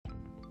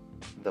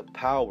The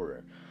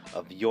power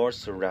of your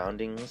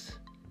surroundings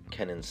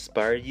can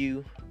inspire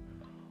you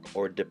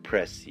or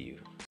depress you.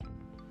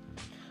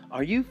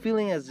 Are you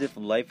feeling as if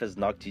life has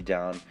knocked you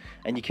down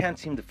and you can't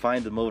seem to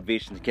find the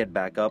motivation to get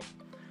back up?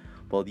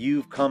 Well,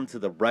 you've come to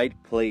the right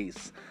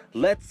place.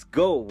 Let's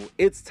go.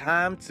 It's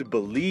time to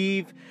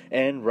believe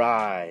and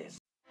rise.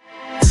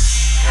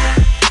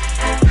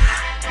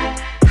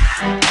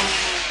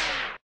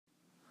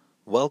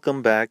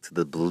 Welcome back to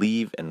the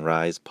Believe and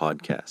Rise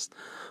podcast.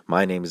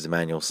 My name is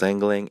Emmanuel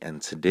Sengling,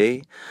 and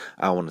today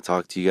I want to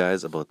talk to you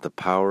guys about the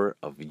power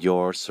of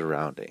your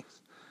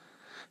surroundings.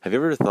 Have you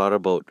ever thought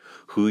about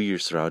who you're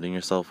surrounding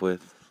yourself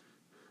with?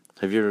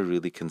 Have you ever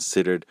really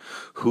considered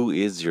who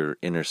is your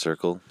inner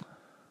circle?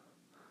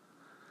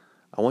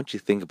 I want you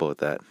to think about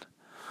that.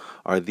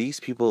 Are these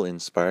people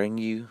inspiring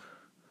you,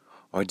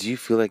 or do you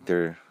feel like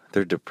they're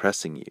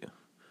depressing you?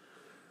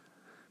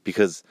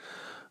 Because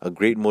a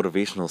great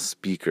motivational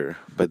speaker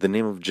by the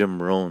name of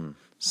Jim Rohn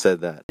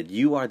said that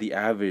you are the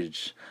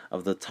average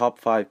of the top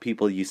 5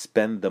 people you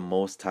spend the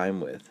most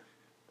time with.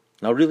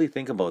 Now really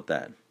think about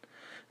that.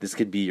 This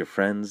could be your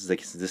friends,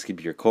 this could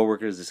be your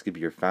coworkers, this could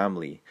be your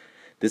family,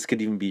 this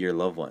could even be your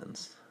loved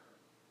ones.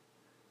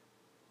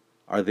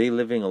 Are they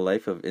living a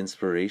life of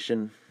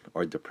inspiration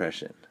or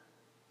depression?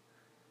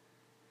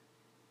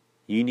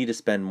 You need to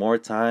spend more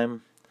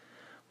time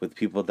with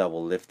people that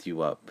will lift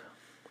you up.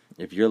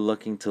 If you're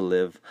looking to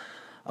live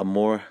a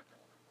more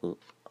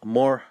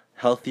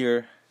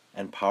healthier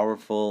and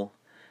powerful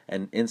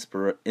and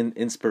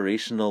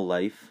inspirational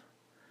life,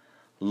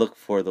 look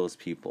for those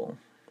people.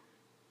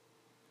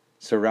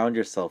 Surround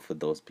yourself with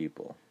those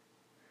people.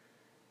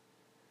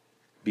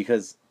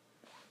 Because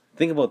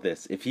think about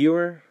this. If you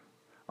were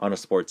on a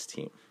sports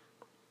team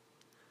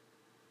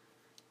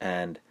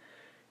and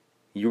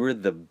you were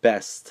the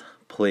best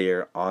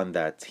player on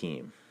that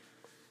team,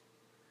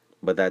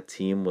 but that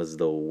team was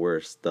the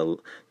worst,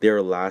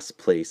 their last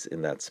place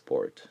in that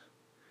sport.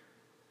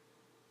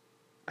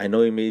 I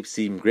know it may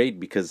seem great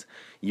because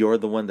you're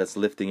the one that's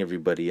lifting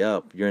everybody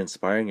up, you're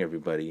inspiring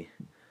everybody,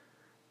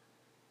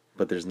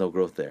 but there's no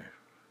growth there.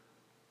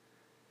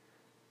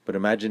 But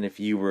imagine if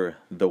you were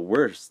the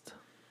worst.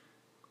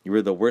 You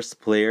were the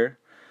worst player,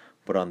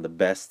 but on the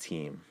best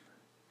team.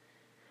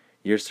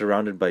 You're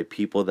surrounded by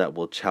people that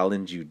will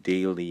challenge you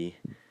daily,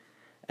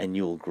 and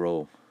you'll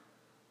grow.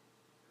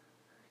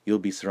 You'll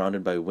be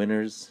surrounded by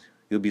winners.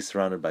 You'll be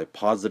surrounded by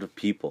positive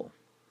people.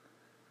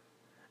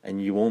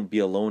 And you won't be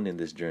alone in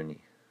this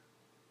journey.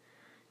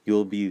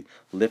 You'll be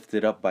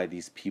lifted up by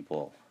these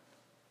people.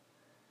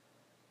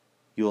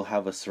 You'll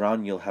have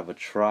a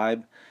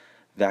tribe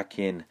that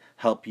can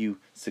help you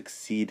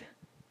succeed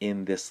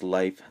in this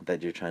life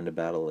that you're trying to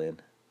battle in.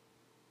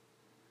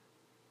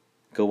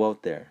 Go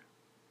out there.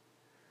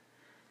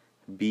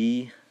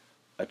 Be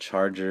a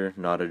charger,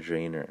 not a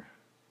drainer.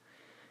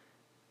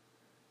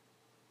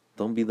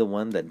 Don't be the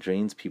one that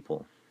drains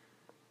people.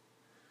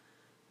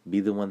 Be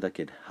the one that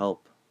could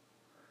help.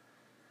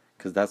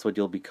 Because that's what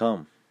you'll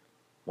become.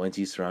 Once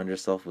you surround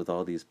yourself with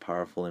all these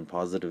powerful and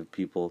positive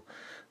people,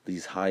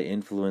 these high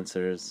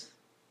influencers,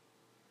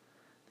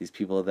 these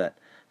people that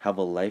have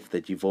a life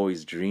that you've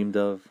always dreamed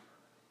of.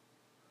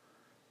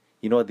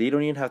 You know what? They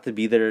don't even have to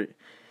be there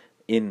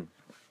in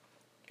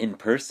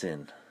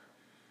person.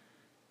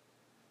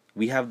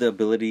 We have the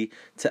ability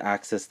to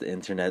access the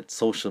internet,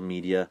 social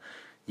media.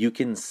 You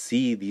can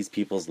see these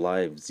people's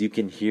lives. You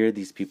can hear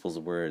these people's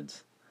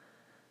words.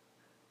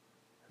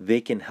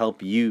 They can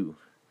help you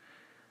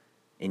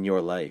in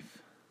your life.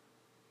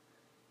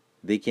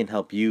 They can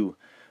help you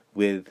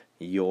with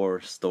your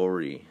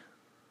story.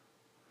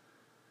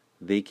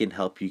 They can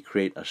help you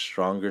create a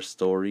stronger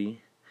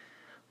story,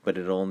 but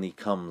it only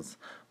comes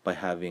by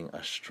having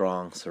a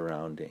strong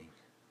surrounding.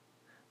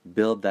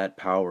 Build that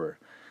power.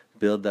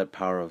 Build that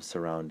power of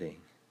surrounding.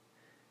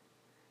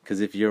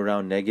 Because if you're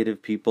around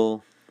negative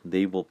people,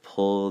 they will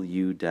pull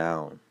you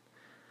down.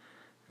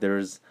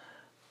 There's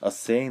a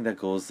saying that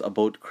goes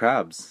about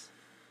crabs,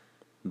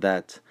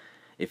 that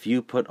if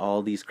you put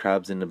all these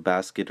crabs in a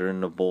basket or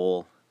in a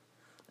bowl,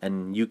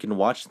 and you can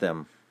watch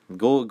them,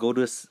 go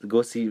to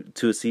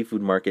a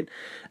seafood market,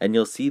 and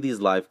you'll see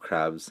these live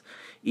crabs.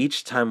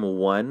 Each time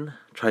one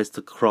tries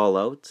to crawl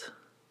out,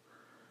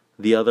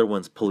 the other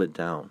ones pull it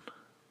down.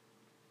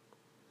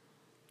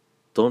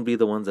 Don't be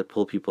the ones that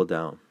pull people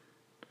down.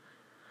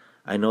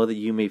 I know that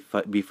you may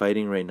be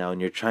fighting right now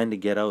and you're trying to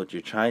get out.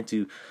 You're trying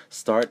to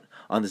start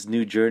on this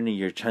new journey.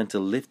 You're trying to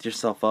lift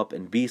yourself up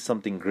and be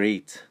something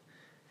great.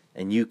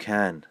 And you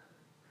can.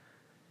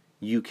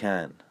 You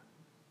can.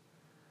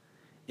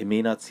 It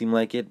may not seem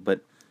like it,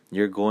 but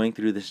you're going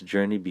through this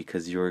journey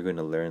because you're going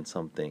to learn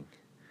something.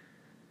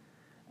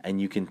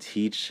 And you can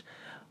teach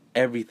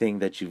everything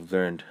that you've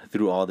learned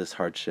through all this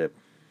hardship.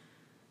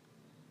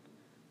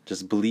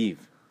 Just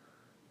believe.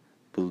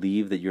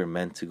 Believe that you're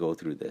meant to go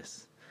through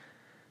this.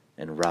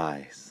 And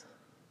rise.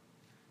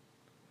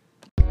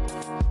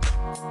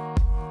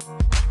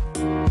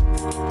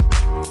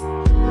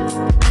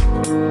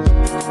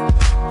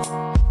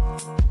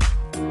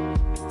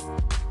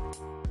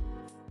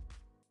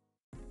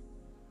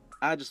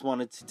 I just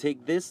wanted to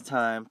take this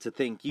time to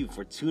thank you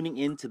for tuning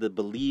in to the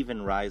Believe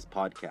and Rise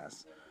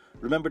podcast.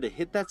 Remember to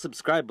hit that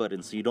subscribe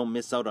button so you don't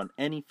miss out on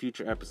any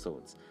future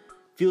episodes.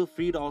 Feel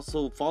free to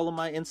also follow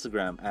my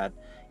Instagram at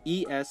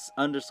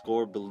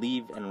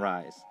ES_Believe and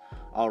Rise.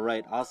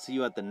 Alright, I'll see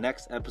you at the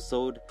next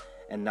episode,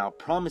 and now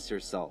promise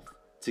yourself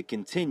to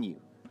continue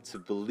to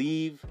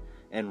believe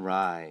and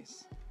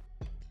rise.